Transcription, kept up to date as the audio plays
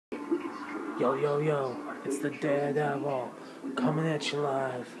Yo, yo, yo, it's the Daredevil coming at you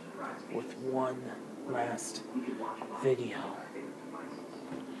live with one last video.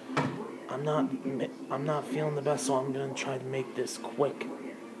 I'm not feeling the best, so I'm gonna try to make this quick.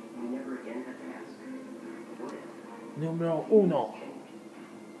 Numero uno.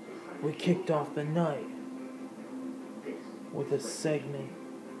 We kicked off the night with a segment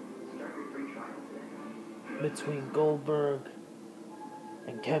between Goldberg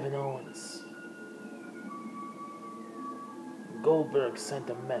and Kevin Owens. Goldberg sent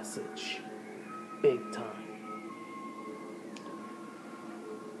a message, big time.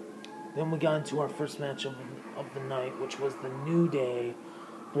 Then we got into our first match of the night, which was the New Day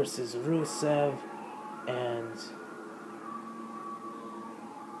versus Rusev and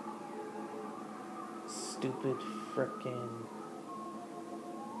stupid frickin'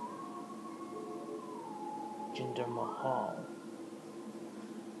 Jinder Mahal.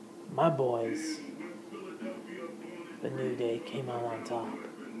 My boys, the New Day, came out on top.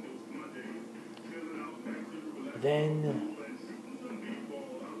 Then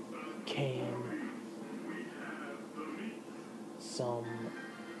came some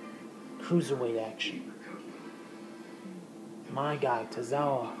cruiserweight action. My guy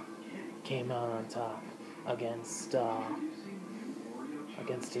Tozawa came out on top against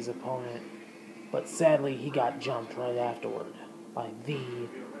his opponent, but sadly he got jumped right afterward by the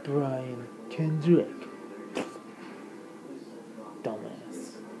Brian Kendrick.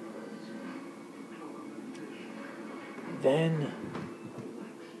 Dumbass. Then,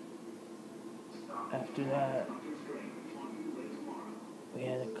 after that, we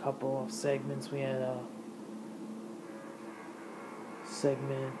had a couple of segments. We had a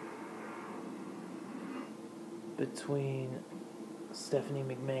segment between Stephanie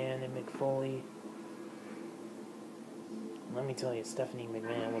McMahon and Mick Foley. Let me tell you, Stephanie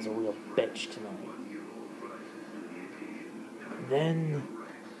McMahon was a real bitch tonight. Then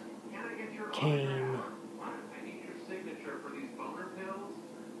came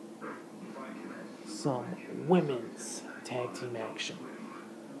some women's tag team action.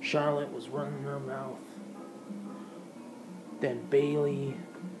 Charlotte was running her mouth. Then Bayley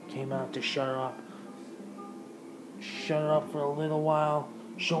came out to shut her up for a little while,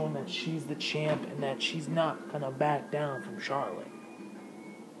 showing that she's the champ and that she's not gonna back down from Charlotte.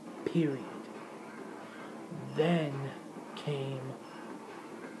 Period. Then came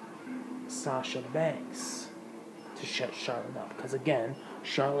Sasha Banks to shut Charlotte up, because again,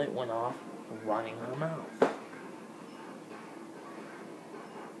 Charlotte went off running her mouth.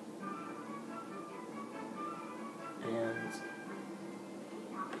 And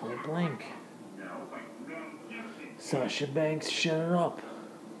point blank, Sasha Banks shut her up.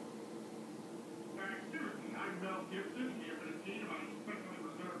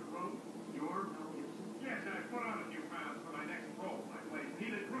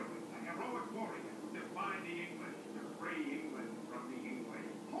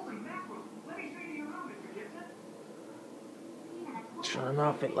 Sure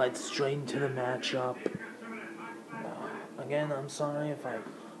enough, it led straight into the matchup. Again, I'm sorry if I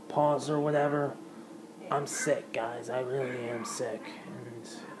pause or whatever. I'm sick, guys. I really am sick. And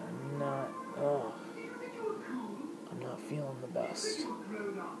I'm not feeling the best.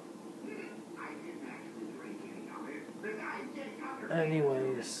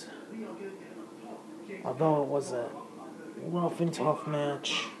 Anyways, although it was a rough and tough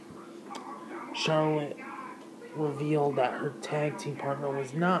match, Charlotte revealed that her tag team partner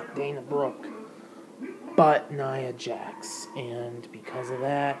was not Dana Brooke, but Nia Jax, and because of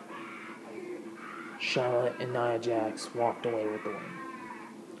that, Charlotte and Nia Jax walked away with the win.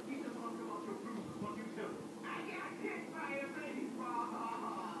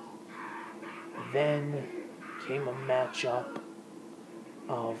 Then came a matchup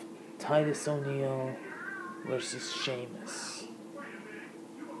of Titus O'Neil versus Sheamus.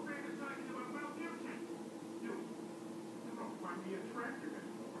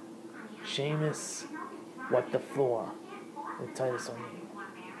 Sheamus wiped the floor with Titus O'Neil.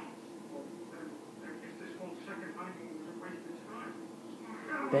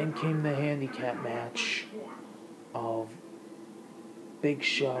 Then came the handicap match of Big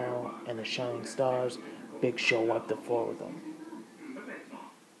Show and the Shining Stars. Big Show wiped the floor with them.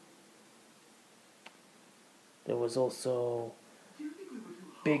 There was also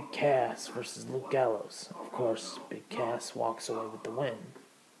Big Cass versus Luke Gallows. Of course, Big Cass walks away with the win.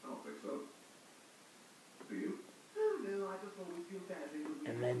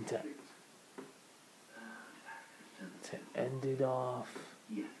 And then to end it off,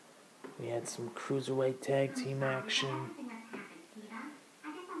 we had some cruiserweight tag team action.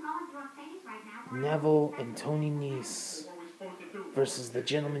 Neville and Tony Nese versus the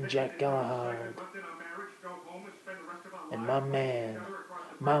Gentleman Jack Galahad and my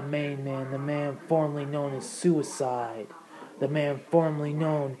main man, the man formerly known as Suicide, the man formerly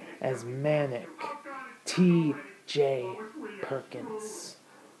known as Manic, T.J. Perkins.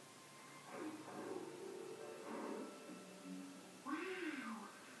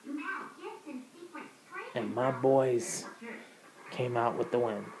 And my boys came out with the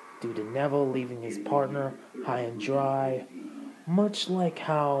win, due to Neville leaving his partner high and dry, much like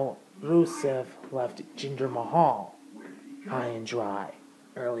how Rusev left Jinder Mahal high and dry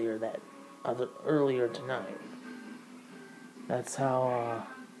earlier tonight. That's how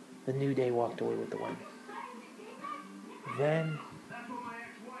the New Day walked away with the win. Then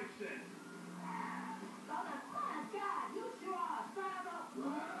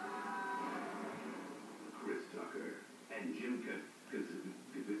and Jim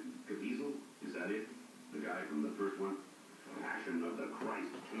Caviezel, is that it? The guy from the first one? Passion of the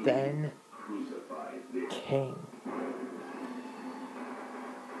Christ King. Then Crucified came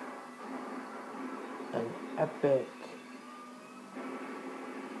an epic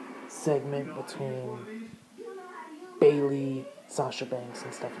segment between Bayley, Sasha Banks,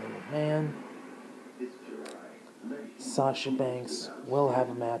 and Stephanie McMahon. Sasha Banks will have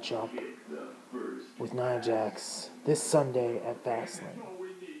a matchup with Nia Jax this Sunday at Fastlane.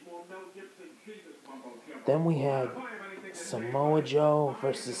 Then we had Samoa Joe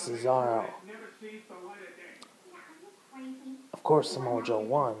versus Cesaro. Of course, Samoa Joe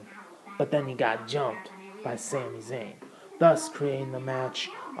won, but then he got jumped by Sami Zayn, thus creating the match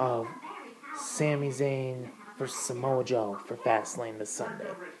of Sami Zayn versus Samoa Joe for Fastlane this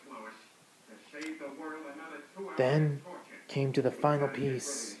Sunday. Then came to the final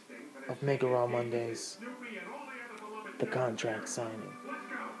piece of Mega Raw Mondays, the contract signing.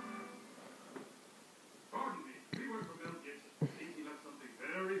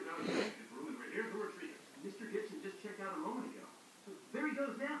 Mr. Gibson just checked out a moment ago. There he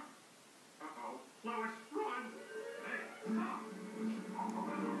goes now. Lois, run!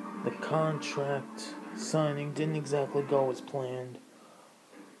 The contract signing didn't exactly go as planned.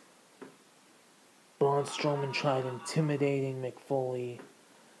 Braun Strowman tried intimidating Mick Foley,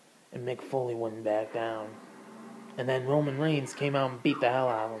 and Mick Foley wouldn't back down. And then Roman Reigns came out and beat the hell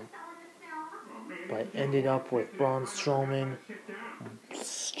out of him. But ended up with Braun Strowman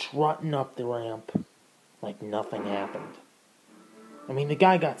strutting up the ramp like nothing happened. I mean, the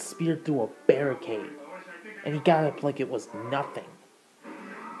guy got speared through a barricade, and he got up like it was nothing.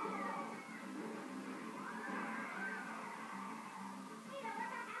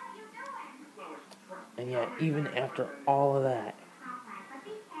 And yet, even after all of that,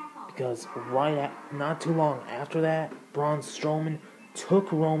 because not too long after that, Braun Strowman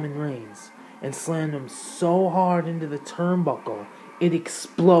took Roman Reigns and slammed him so hard into the turnbuckle, it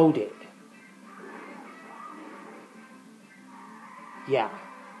exploded. Yeah,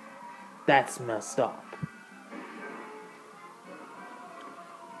 that's messed up.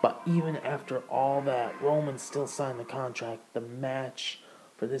 But even after all that, Roman still signed the contract. The match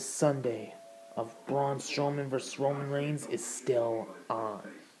for this Sunday of Braun Strowman versus Roman Reigns is still on.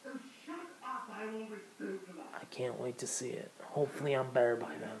 I can't wait to see it. Hopefully I'm better by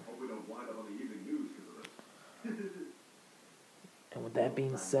then. And with that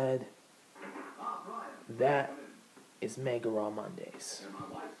being said, that is Mega Raw Mondays.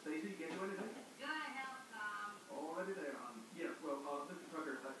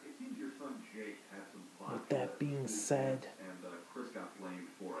 With that being said,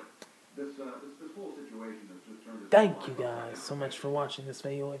 thank you guys so much for watching this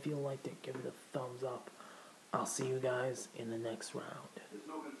video. If you liked it, give it a thumbs up. I'll see you guys in the next round.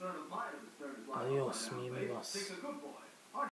 Audios Me Amigos.